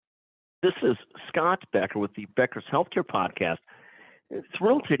This is Scott Becker with the Becker's Healthcare Podcast.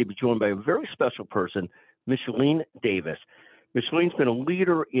 Thrilled today to be joined by a very special person, Micheline Davis. Micheline's been a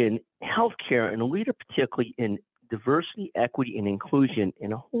leader in healthcare and a leader particularly in diversity, equity, and inclusion,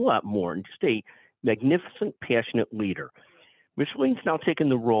 and a whole lot more, and just a magnificent, passionate leader. Micheline's now taken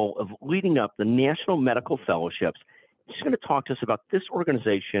the role of leading up the National Medical Fellowships. She's going to talk to us about this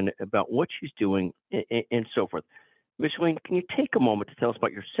organization, about what she's doing, and so forth. Micheline, can you take a moment to tell us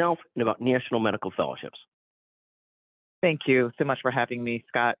about yourself and about National Medical Fellowships? Thank you so much for having me,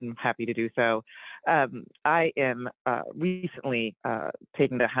 Scott. I'm happy to do so. I am recently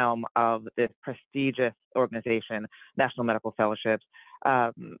taking the helm of this prestigious organization, National Medical Fellowships.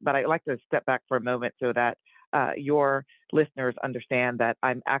 But I'd like to step back for a moment so that your listeners understand that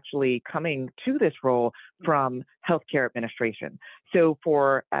I'm actually coming to this role from healthcare administration. So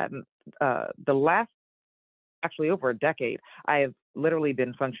for the last over a decade, I have literally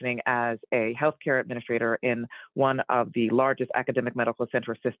been functioning as a healthcare administrator in one of the largest academic medical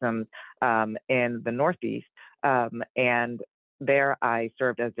center systems in the Northeast. And there I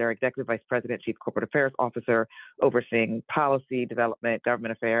served as their executive vice president, chief corporate affairs officer, overseeing policy development,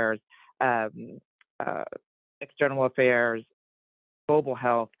 government affairs, external affairs, global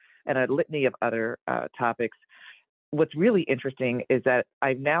health, and a litany of other topics. What's really interesting is that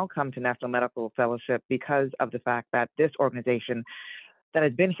I've now come to National Medical Fellowship because of the fact that this organization that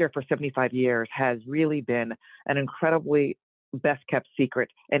has been here for 75 years has really been an incredibly best kept secret,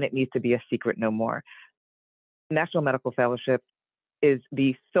 and it needs to be a secret no more. National Medical Fellowship is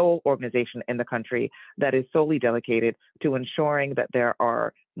the sole organization in the country that is solely dedicated to ensuring that there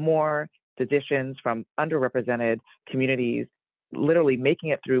are more physicians from underrepresented communities literally making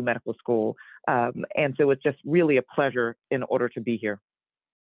it through medical school. And so it's just really a pleasure in order to be here.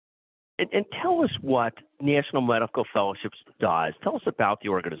 And tell us what National Medical Fellowships does. Tell us about the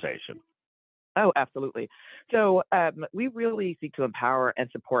organization. Oh, absolutely. So we really seek to empower and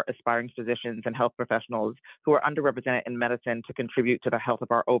support aspiring physicians and health professionals who are underrepresented in medicine to contribute to the health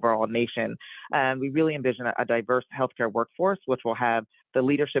of our overall nation. We really envision a diverse healthcare workforce, which will have the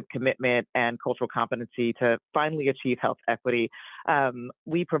leadership commitment and cultural competency to finally achieve health equity.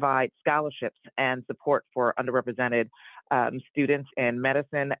 We provide scholarships and support for underrepresented students in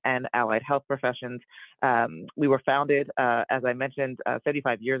medicine and allied health professions. We were founded, as I mentioned,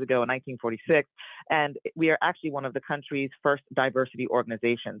 75 years ago in 1946, and we are actually one of the country's first diversity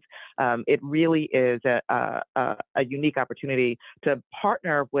organizations. It really is a unique opportunity to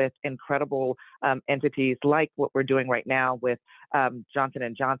partner with incredible entities like what we're doing right now with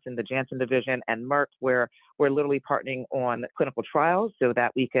Johnson & Johnson, the Janssen division, and Merck, where we're literally partnering on clinical trials so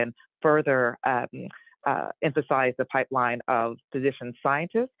that we can further emphasize the pipeline of physician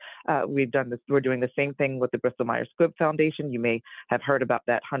scientists. We're doing the same thing with the Bristol Myers Squibb Foundation. You may have heard about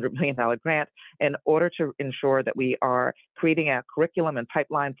that $100 million grant in order to ensure that we are creating a curriculum and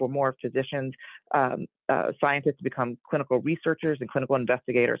pipeline for more physicians, scientists to become clinical researchers and clinical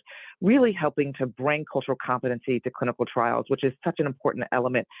investigators, really helping to bring cultural competency to clinical trials, which is such an important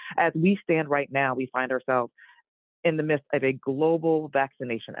element. As we stand right now, we find ourselves in the midst of a global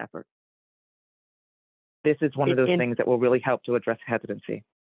vaccination effort. This is one of those things that will really help to address hesitancy.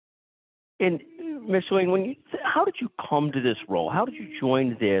 And Micheline, how did you come to this role? How did you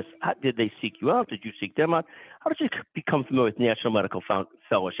join this? Did they seek you out? Did you seek them out? How did you become familiar with National Medical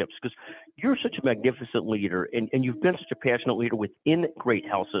Fellowships? Because you're such a magnificent leader, and you've been such a passionate leader within great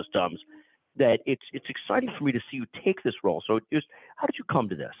health systems that it's exciting for me to see you take this role. So how did you come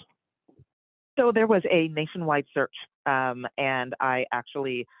to this? So there was a nationwide search, and I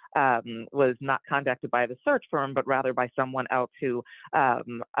actually was not contacted by the search firm, but rather by someone else who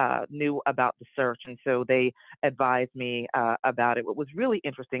knew about the search. And so they advised me about it. What was really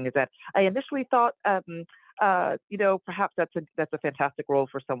interesting is that I initially thought, perhaps that's a fantastic role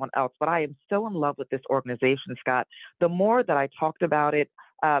for someone else, but I am so in love with this organization, Scott. The more that I talked about it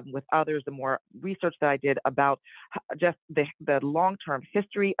with others, the more research that I did about just the long-term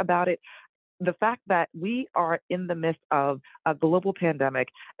history about it, the fact that we are in the midst of a global pandemic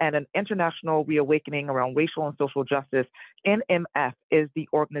and an international reawakening around racial and social justice, NMF is the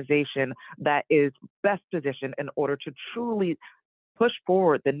organization that is best positioned in order to truly push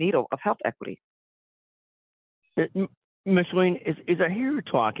forward the needle of health equity. Micheline, as I hear you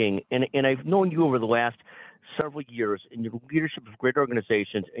talking, and I've known you over the last several years in your leadership of great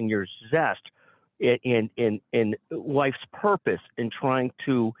organizations and your zest in life's purpose in trying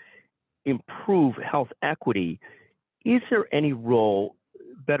to improve health equity, is there any role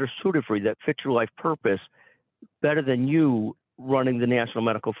better suited for you that fits your life purpose better than you running the National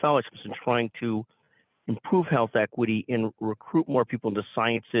Medical Fellowships and trying to improve health equity and recruit more people into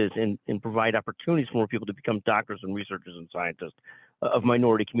sciences and provide opportunities for more people to become doctors and researchers and scientists of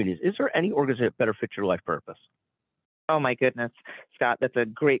minority communities? Is there any organization that better fits your life purpose? Oh my goodness, Scott, that's a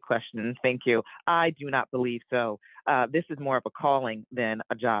great question. Thank you. I do not believe so. This is more of a calling than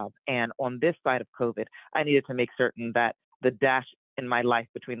a job. And on this side of COVID, I needed to make certain that the dash in my life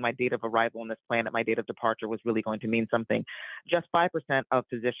between my date of arrival on this planet, my date of departure was really going to mean something. Just 5% of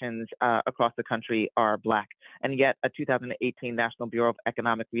physicians across the country are Black. And yet a 2018 National Bureau of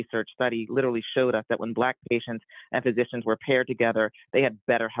Economic Research study literally showed us that when Black patients and physicians were paired together, they had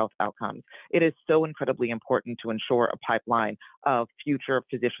better health outcomes. It is so incredibly important to ensure a pipeline of future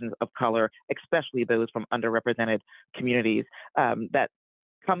physicians of color, especially those from underrepresented communities, that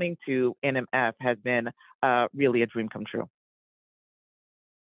coming to NMF has been really a dream come true.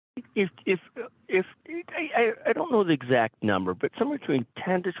 If I don't know the exact number, but somewhere between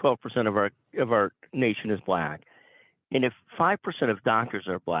 10 to 12% of our nation is Black, and if 5% of doctors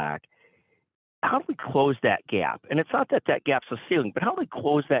are Black, how do we close that gap? And it's not that that gap's a ceiling, but how do we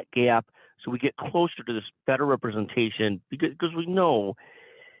close that gap so we get closer to this better representation? Because we know,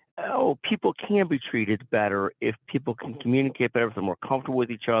 people can be treated better if people can communicate better, if they're more comfortable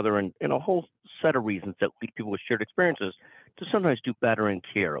with each other, and a whole set of reasons that lead people with shared experiences to sometimes do better in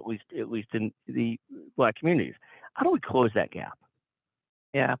care, at least in the Black communities. How do we close that gap?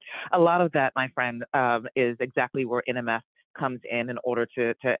 Yeah, a lot of that, my friend, is exactly where NMF comes in order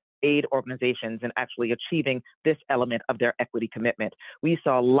to aid organizations in actually achieving this element of their equity commitment. We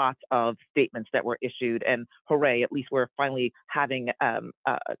saw lots of statements that were issued, and hooray, at least we're finally having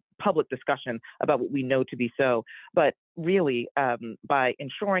public discussion about what we know to be so. But really, by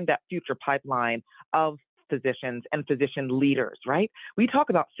ensuring that future pipeline of physicians and physician leaders, right? We talk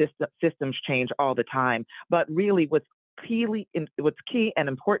about systems change all the time, but really what's key and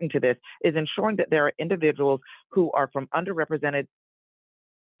important to this is ensuring that there are individuals who are from underrepresented,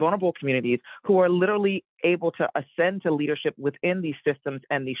 vulnerable communities who are literally able to ascend to leadership within these systems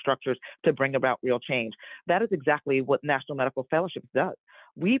and these structures to bring about real change. That is exactly what National Medical Fellowships does.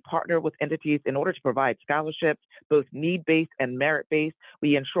 We partner with entities in order to provide scholarships, both need-based and merit-based.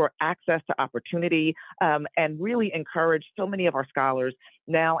 We ensure access to opportunity, and really encourage so many of our scholars.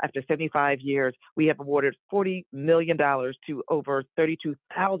 Now, after 75 years, we have awarded $40 million to over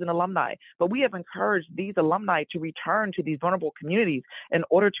 32,000 alumni. But we have encouraged these alumni to return to these vulnerable communities in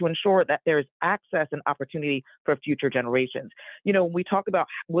order to ensure that there is access and opportunity for future generations. You know, when we talk about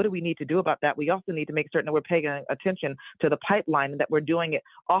what do we need to do about that, we also need to make certain that we're paying attention to the pipeline and that we're doing it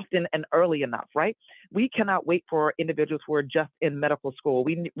often and early enough, right? We cannot wait for individuals who are just in medical school.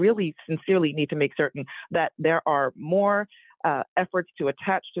 We really sincerely need to make certain that there are more efforts to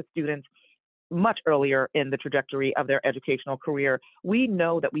attach to students much earlier in the trajectory of their educational career. We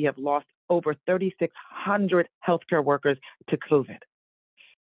know that we have lost over 3,600 healthcare workers to COVID.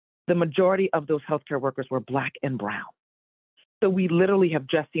 The majority of those healthcare workers were Black and brown. So we literally have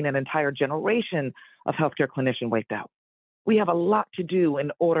just seen an entire generation of healthcare clinicians wiped out. We have a lot to do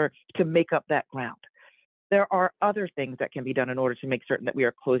in order to make up that ground. There are other things that can be done in order to make certain that we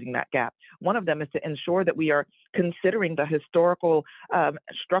are closing that gap. One of them is to ensure that we are considering the historical,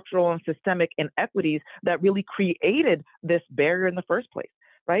 structural, and systemic inequities that really created this barrier in the first place,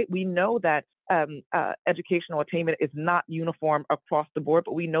 right? We know that educational attainment is not uniform across the board,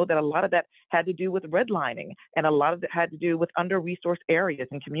 but we know that a lot of that had to do with redlining, and a lot of it had to do with under-resourced areas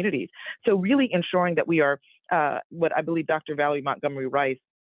and communities. So really ensuring that we are, what I believe Dr. Valerie Montgomery Rice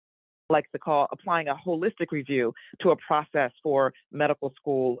likes to call applying a holistic review to a process for medical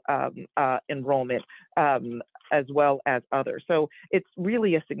school enrollment, as well as others. So it's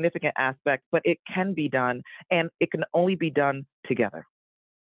really a significant aspect, but it can be done, and it can only be done together.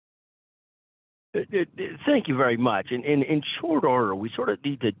 Thank you very much. And in short order, we sort of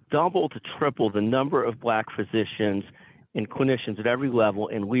need to double to triple the number of Black physicians and clinicians at every level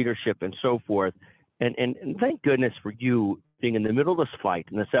in leadership and so forth. And thank goodness for you being in the middle of this fight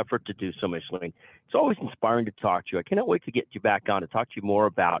and this effort to do so, Micheline. It's always inspiring to talk to you. I cannot wait to get you back on to talk to you more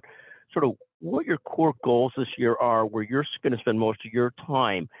about sort of what your core goals this year are, where you're going to spend most of your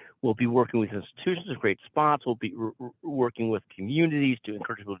time. We'll be working with institutions in great spots. We'll be working with communities to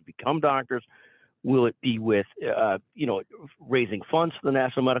encourage people to become doctors. Will it be with, raising funds for the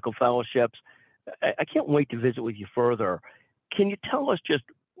National Medical Fellowships? I can't wait to visit with you further. Can you tell us just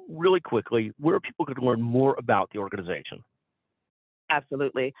really quickly where people could learn more about the organization?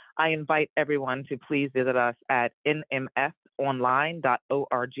 Absolutely. I invite everyone to please visit us at nmfonline.org.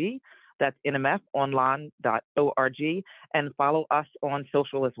 That's nmfonline.org, and follow us on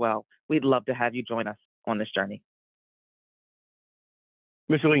social as well. We'd love to have you join us on this journey.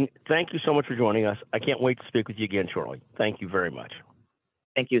 Micheline, thank you so much for joining us. I can't wait to speak with you again shortly. Thank you very much.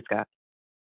 Thank you, Scott.